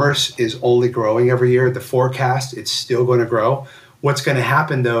e-commerce is only growing every year. The forecast, it's still going to grow. What's going to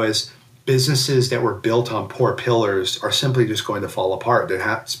happen though is businesses that were built on poor pillars are simply just going to fall apart.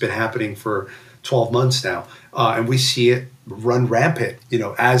 It's been happening for 12 months now. And we see it run rampant,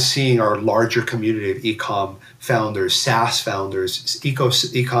 as seeing our larger community of e-com founders, SaaS founders, e-com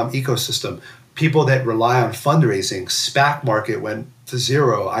ecosystem, people that rely on fundraising. SPAC market went to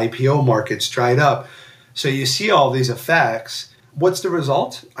zero, IPO markets dried up. So you see all these effects. What's the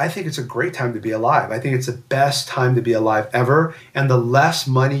result? I think it's a great time to be alive. I think it's the best time to be alive ever. And the less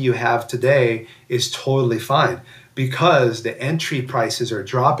money you have today is totally fine, because the entry prices are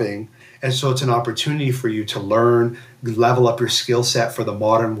dropping. And so it's an opportunity for you to learn, level up your skill set for the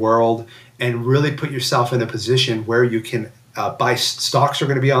modern world, and really put yourself in a position where you can buy stocks are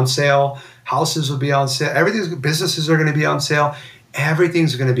going to be on sale, houses will be on sale, businesses are going to be on sale,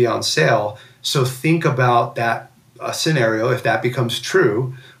 everything's going to be on sale. So think about that scenario. If that becomes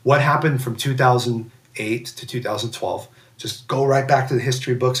true, what happened from 2008 to 2012? Just go right back to the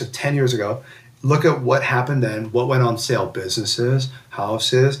history books of 10 years ago. Look at what happened then, what went on sale, businesses,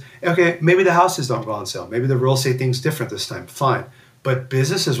 houses. Okay, maybe the houses don't go on sale. Maybe the real estate thing's different this time, fine. But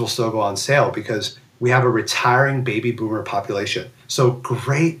businesses will still go on sale because we have a retiring baby boomer population. So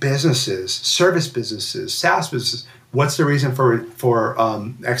great businesses, service businesses, SaaS businesses, what's the reason for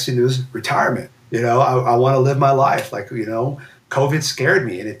exiting this? Retirement. I want to live my life. COVID scared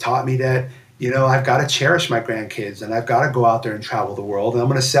me, and it taught me that, I've got to cherish my grandkids, and I've got to go out there and travel the world, and I'm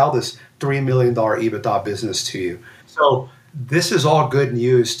going to sell this $3 million EBITDA business to you. So this is all good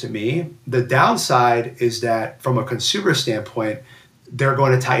news to me. The downside is that from a consumer standpoint, they're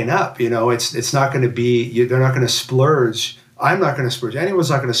going to tighten up. It's not going to be, they're not going to splurge. I'm not going to splurge. Anyone's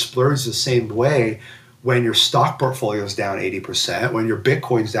not going to splurge the same way when your stock portfolio is down 80%, when your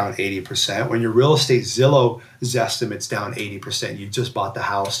Bitcoin's down 80%, when your real estate Zillow's estimate's down 80%, you just bought the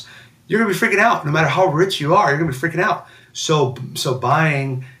house. You're going to be freaking out. No matter how rich you are, you're going to be freaking out. So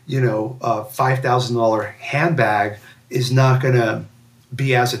buying, a $5,000 handbag is not going to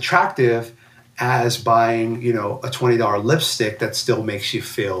be as attractive as buying, a $20 lipstick that still makes you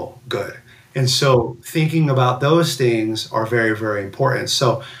feel good. And so thinking about those things are very, very important.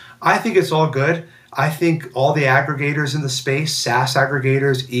 So I think it's all good. I think all the aggregators in the space, SaaS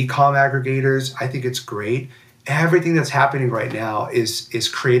aggregators, e-com aggregators, I think it's great. Everything that's happening right now is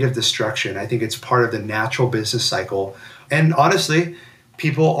creative destruction. I think it's part of the natural business cycle. And honestly,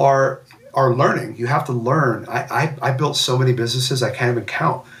 people are learning. You have to learn. I built so many businesses I can't even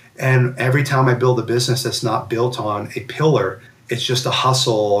count. And every time I build a business that's not built on a pillar, it's just a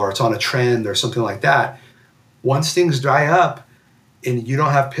hustle or it's on a trend or something like that. Once things dry up and you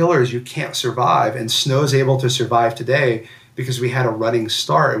don't have pillars, you can't survive. And Snow's able to survive today because we had a running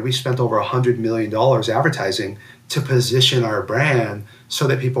start and we spent over $100 million advertising to position our brand so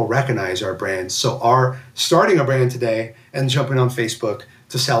that people recognize our brand. So our starting a brand today and jumping on Facebook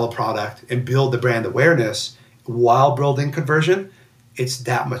to sell a product and build the brand awareness while building conversion, it's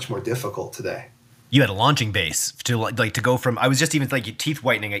that much more difficult today. You had a launching base to go from. I was just even like teeth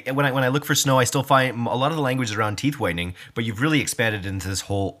whitening. When I look for Snow, I still find a lot of the language is around teeth whitening, but you've really expanded into this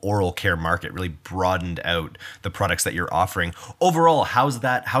whole oral care market, really broadened out the products that you're offering. Overall, how's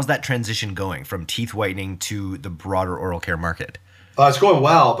that transition going from teeth whitening to the broader oral care market? It's going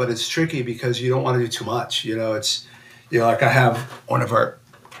well, but it's tricky because you don't want to do too much. It's like I have one of our.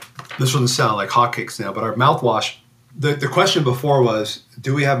 This doesn't sound like hotcakes now, but our mouthwash. The question before was,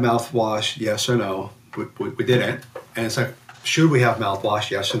 do we have mouthwash? Yes or no? We didn't. And it's like, should we have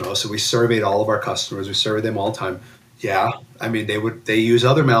mouthwash? Yes or no? So we surveyed all of our customers. We surveyed them all the time. Yeah. I mean, they use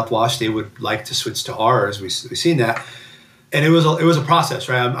other mouthwash. They would like to switch to ours. We've seen that. And it was a process,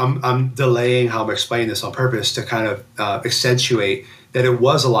 right? I'm delaying how I'm explaining this on purpose to kind of accentuate that it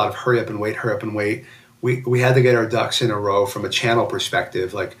was a lot of hurry up and wait. We had to get our ducks in a row from a channel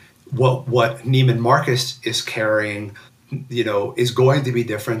perspective. Like, what Neiman Marcus is carrying, is going to be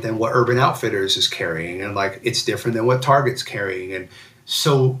different than what Urban Outfitters is carrying. And like, it's different than what Target's carrying. And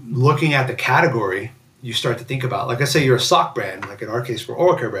so looking at the category, you start to think about, like I say, you're a sock brand, like in our case, we're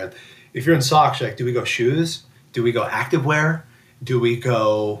oral care brand. If you're in socks, like, do we go shoes? Do we go activewear? Do we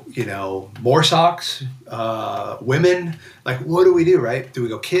go, more socks, women? Like, what do we do, right? Do we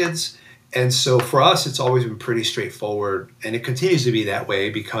go kids? And so for us, it's always been pretty straightforward, and it continues to be that way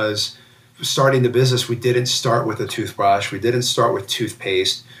because starting the business, we didn't start with a toothbrush. We didn't start with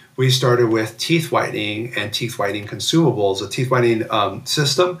toothpaste. We started with teeth whitening and teeth whitening consumables, a teeth whitening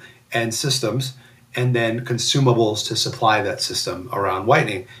system and systems, and then consumables to supply that system around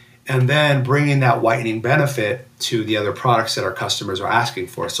whitening. And then bringing that whitening benefit to the other products that our customers are asking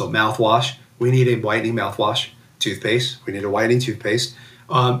for. So mouthwash, we need a whitening mouthwash. Toothpaste, we need a whitening toothpaste.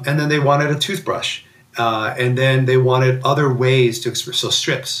 And then they wanted a toothbrush. And then they wanted other ways to express. So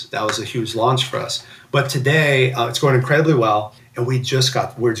strips, that was a huge launch for us. But today, it's going incredibly well. And we're just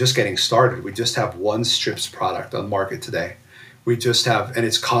getting started. We just have one strips product on the market today. We just have, and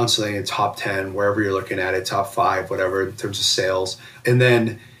it's constantly in top 10, wherever you're looking at it, top 5, whatever, in terms of sales. And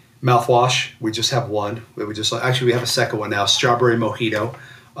then mouthwash, we just have one. Actually, we have a second one now, strawberry mojito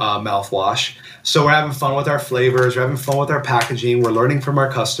mouthwash. So we're having fun with our flavors. We're having fun with our packaging. We're learning from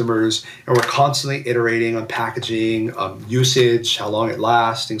our customers, and we're constantly iterating on packaging, usage, how long it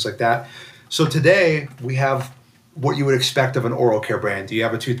lasts, things like that. So today we have what you would expect of an oral care brand. Do you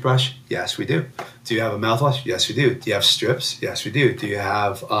have a toothbrush? Yes, we do. Do you have a mouthwash? Yes, we do. Do you have strips? Yes, we do. Do you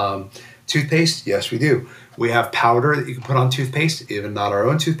have toothpaste? Yes, we do. We have powder that you can put on toothpaste, even not our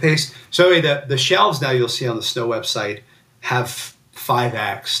own toothpaste. So anyway, the shelves now you'll see on the Snow website have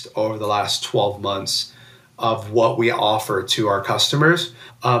 5x'd over the last 12 months of what we offer to our customers.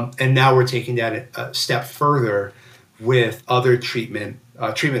 And now we're taking that a step further with other treatment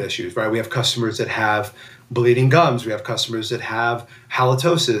issues, right? We have customers that have bleeding gums. We have customers that have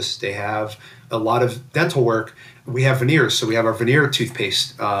halitosis. They have a lot of dental work. We have veneers. So we have our veneer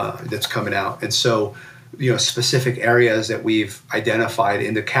toothpaste that's coming out. And so, specific areas that we've identified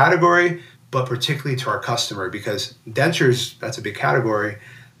in the category, but particularly to our customer, because dentures, that's a big category,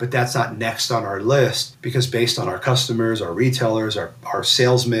 but that's not next on our list because based on our customers, our retailers, our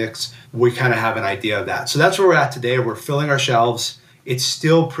sales mix, we kind of have an idea of that. So that's where we're at today. We're filling our shelves. It's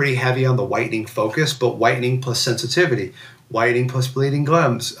still pretty heavy on the whitening focus, but whitening plus sensitivity, whitening plus bleeding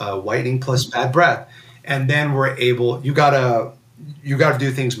gums, whitening plus bad breath. And then we're able, you gotta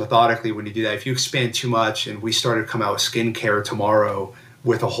do things methodically when you do that. If you expand too much, and we started to come out with skincare tomorrow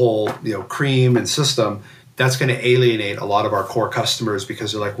with a whole cream and system, that's going to alienate a lot of our core customers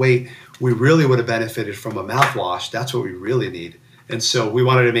because they're like, wait, we really would have benefited from a mouthwash. That's what we really need. And so we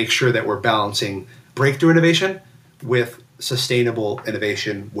wanted to make sure that we're balancing breakthrough innovation with sustainable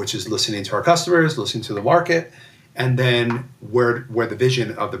innovation, which is listening to our customers, listening to the market, and then where the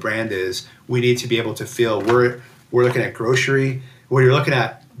vision of the brand is, we need to be able to feel we're looking at grocery. When you're looking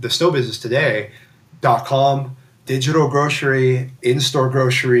at the Snow business today, .com, digital grocery, in-store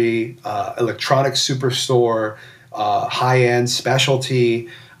grocery, electronic superstore, high-end specialty,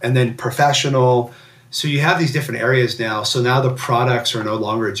 and then professional. So you have these different areas now. So now the products are no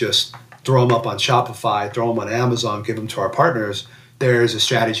longer just throw them up on Shopify, throw them on Amazon, give them to our partners. There's a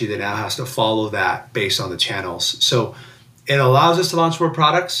strategy that now has to follow that based on the channels. So it allows us to launch more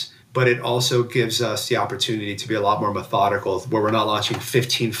products, but it also gives us the opportunity to be a lot more methodical, where we're not launching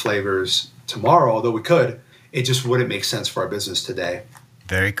 15 flavors tomorrow, although we could. It just wouldn't make sense for our business today.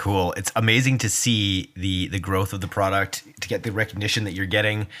 Very cool. It's amazing to see the growth of the product, to get the recognition that you're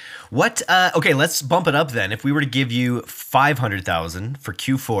getting. Okay, let's bump it up then. If we were to give you 500,000 for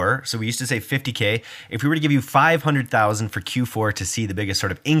Q4, so we used to say 50K. If we were to give you 500,000 for Q4 to see the biggest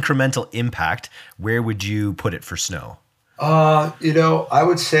sort of incremental impact, where would you put it for Snow? I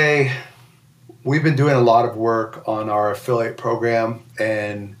would say we've been doing a lot of work on our affiliate program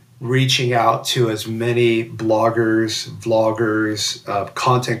and reaching out to as many bloggers, vloggers,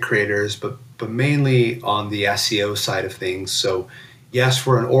 content creators, but mainly on the SEO side of things. So yes,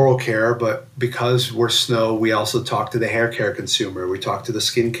 we're an oral care, but because we're Snow, we also talk to the hair care consumer. We talk to the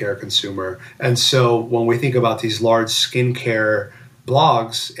skincare consumer. And so when we think about these large skincare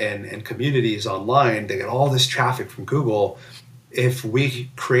blogs and communities online, they get all this traffic from Google. If we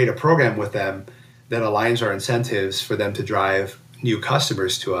create a program with them that aligns our incentives for them to drive new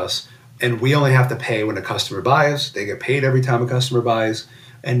customers to us, and we only have to pay when a customer buys, they get paid every time a customer buys,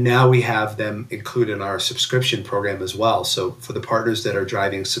 and now we have them included in our subscription program as well. So for the partners that are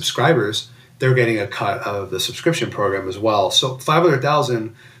driving subscribers, they're getting a cut of the subscription program as well. So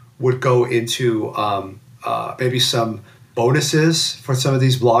 500,000 would go into maybe some bonuses for some of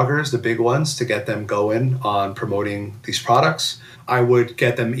these bloggers, the big ones, to get them going on promoting these products. I would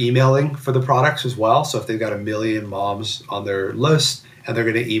get them emailing for the products as well. So if they've got 1 million moms on their list and they're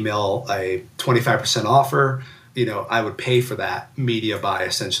going to email a 25% offer, I would pay for that media buy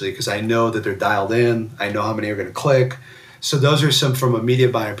essentially, because I know that they're dialed in. I know how many are going to click. So those are some from a media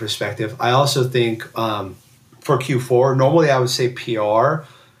buying perspective. I also think for Q4, normally I would say PRs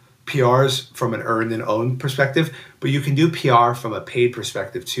from an earned and owned perspective, but you can do PR from a paid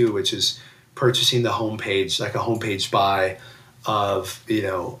perspective too, which is purchasing the homepage, like a homepage buy of,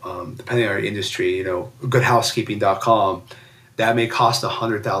 depending on our industry, goodhousekeeping.com, that may cost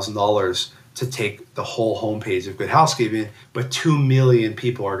 $100,000 to take the whole homepage of Good Housekeeping, but 2 million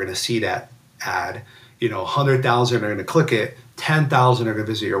people are going to see that ad. 100,000 are going to click it, 10,000 are going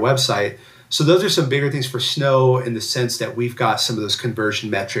to visit your website. So those are some bigger things for Snow in the sense that we've got some of those conversion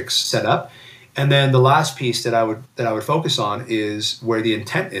metrics set up. And then the last piece that I would focus on is where the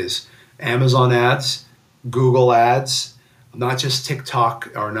intent is. Amazon ads, Google ads, not just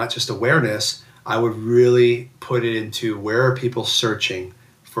TikTok or not just awareness. I would really put it into where are people searching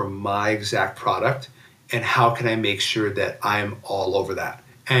for my exact product, and how can I make sure that I'm all over that,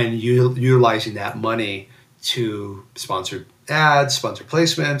 and utilizing that money to sponsor ads, sponsor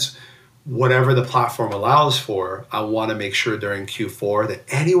placements, whatever the platform allows for. I want to make sure during Q4 that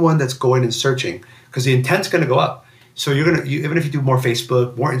anyone that's going and searching, because the intent's going to go up. So even if you do more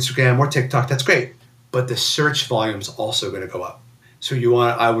Facebook, more Instagram, more TikTok, that's great, but the search volume is also going to go up. So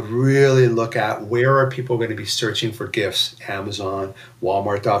I would really look at where are people going to be searching for gifts, Amazon,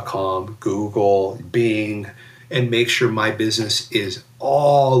 Walmart.com, Google, Bing, and make sure my business is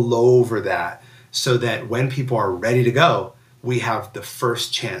all over that so that when people are ready to go, we have the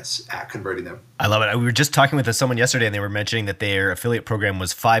first chance at converting them. I love it. We were just talking with someone yesterday, and they were mentioning that their affiliate program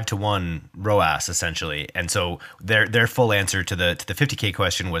was 5-to-1 ROAS essentially, and so their full answer to the 50K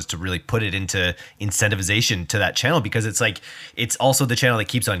question was to really put it into incentivization to that channel, because it's also the channel that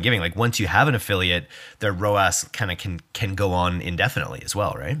keeps on giving. Like once you have an affiliate, their ROAS kind of can go on indefinitely as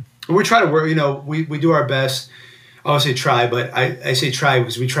well, right? We try to work. We do our best. I would say try, but I say try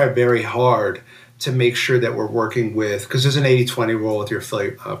because we try very hard to make sure that we're working with, because there's an 80-20 rule with your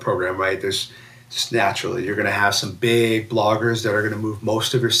affiliate program, right? There's just naturally, you're going to have some big bloggers that are going to move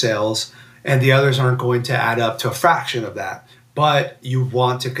most of your sales, and the others aren't going to add up to a fraction of that. But you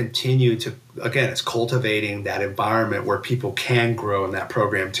want to continue to, again, it's cultivating that environment where people can grow in that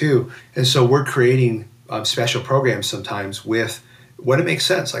program too. And so we're creating special programs sometimes with when it makes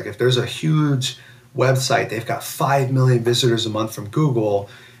sense. Like if there's a huge website, they've got 5 million visitors a month from Google,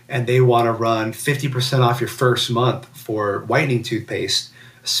 and they want to run 50% off your first month for whitening toothpaste,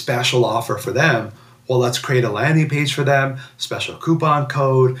 a special offer for them. Well, let's create a landing page for them, special coupon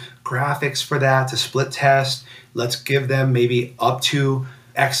code, graphics for that to split test. Let's give them maybe up to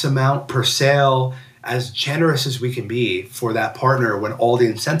X amount per sale, as generous as we can be for that partner when all the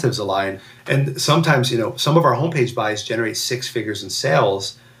incentives align. And sometimes, some of our homepage buys generate 6 figures in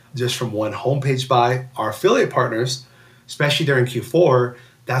sales just from one homepage buy. Our affiliate partners, especially during Q4,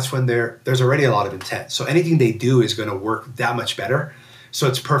 that's when there's already a lot of intent. So anything they do is going to work that much better. So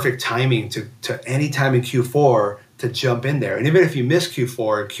it's perfect timing to any time in Q4 to jump in there. And even if you miss Q4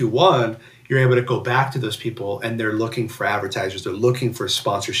 or Q1, you're able to go back to those people, and they're looking for advertisers. They're looking for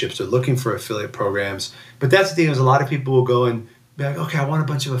sponsorships. They're looking for affiliate programs. But that's the thing, is a lot of people will go and Be like, okay, I want a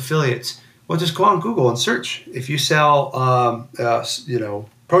bunch of affiliates. Well, just go on Google and search. If you sell,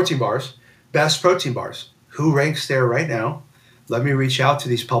 protein bars, best protein bars, who ranks there right now? Let me reach out to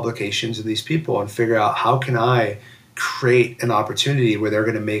these publications and these people and figure out how can I create an opportunity where they're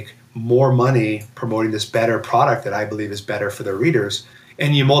going to make more money promoting this better product that I believe is better for their readers.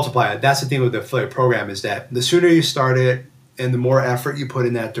 And you multiply it. That's the thing with the affiliate program, is that the sooner you start it and the more effort you put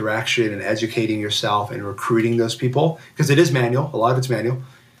in that direction and educating yourself and recruiting those people, because it is manual, a lot of it's manual,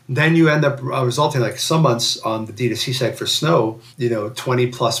 then you end up resulting, like some months on the D2C site for Snow,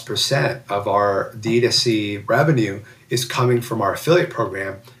 20+% of our D2C revenue is coming from our affiliate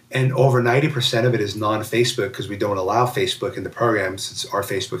program. And over 90% of it is non-Facebook, because we don't allow Facebook in the program since our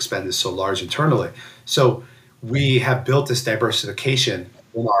Facebook spend is so large internally. So we have built this diversification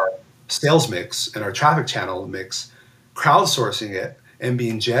in our sales mix and our traffic channel mix, crowdsourcing it and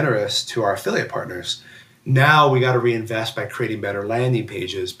being generous to our affiliate partners. Now we got to reinvest by creating better landing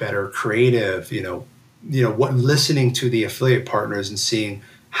pages, better creative, listening to the affiliate partners and seeing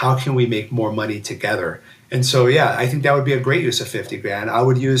how can we make more money together. And so, yeah, I think that would be a great use of 50 grand. I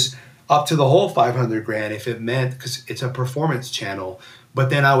would use up to the whole 500 grand if it meant, because it's a performance channel. But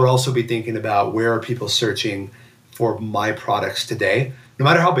then I would also be thinking about, where are people searching for my products today? No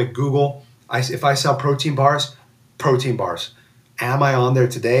matter how big Google, if I sell protein bars, am I on there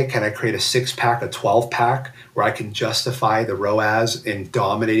today? Can I create a 6-pack, a 12-pack where I can justify the ROAS in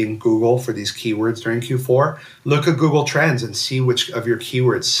dominating Google for these keywords during Q4? Look at Google Trends and see which of your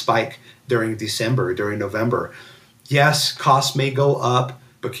keywords spike during December, during November. Yes, costs may go up,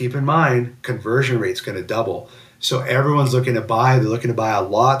 but keep in mind, conversion rate's going to double. So everyone's looking to buy. They're looking to buy a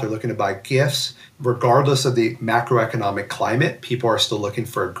lot. They're looking to buy gifts. Regardless of the macroeconomic climate, people are still looking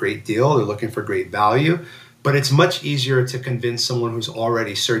for a great deal. They're looking for great value. But it's much easier to convince someone who's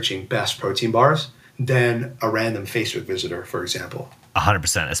already searching best protein bars than a random Facebook visitor, for example.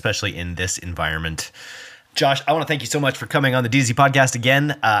 100%, especially in this environment. Josh, I want to thank you so much for coming on the D2C podcast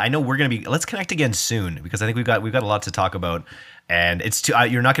again. I know let's connect again soon, because I think we've got a lot to talk about. And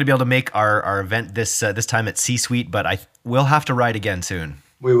you're not going to be able to make our event this time at C-Suite, but we'll have to ride again soon.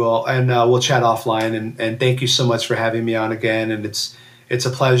 We will, and we'll chat offline. And thank you so much for having me on again. And it's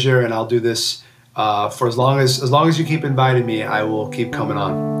a pleasure, and I'll do this for as long as you keep inviting me. I will keep coming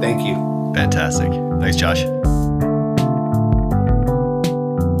on. Thank you. Fantastic. Thanks, Josh.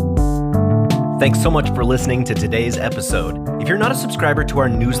 Thanks so much for listening to today's episode. If you're not a subscriber to our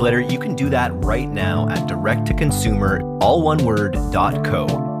newsletter, you can do that right now at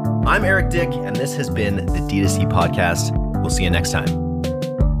directtoconsumer.co. I'm Eric Dick, and this has been the D2C podcast. We'll see you next time.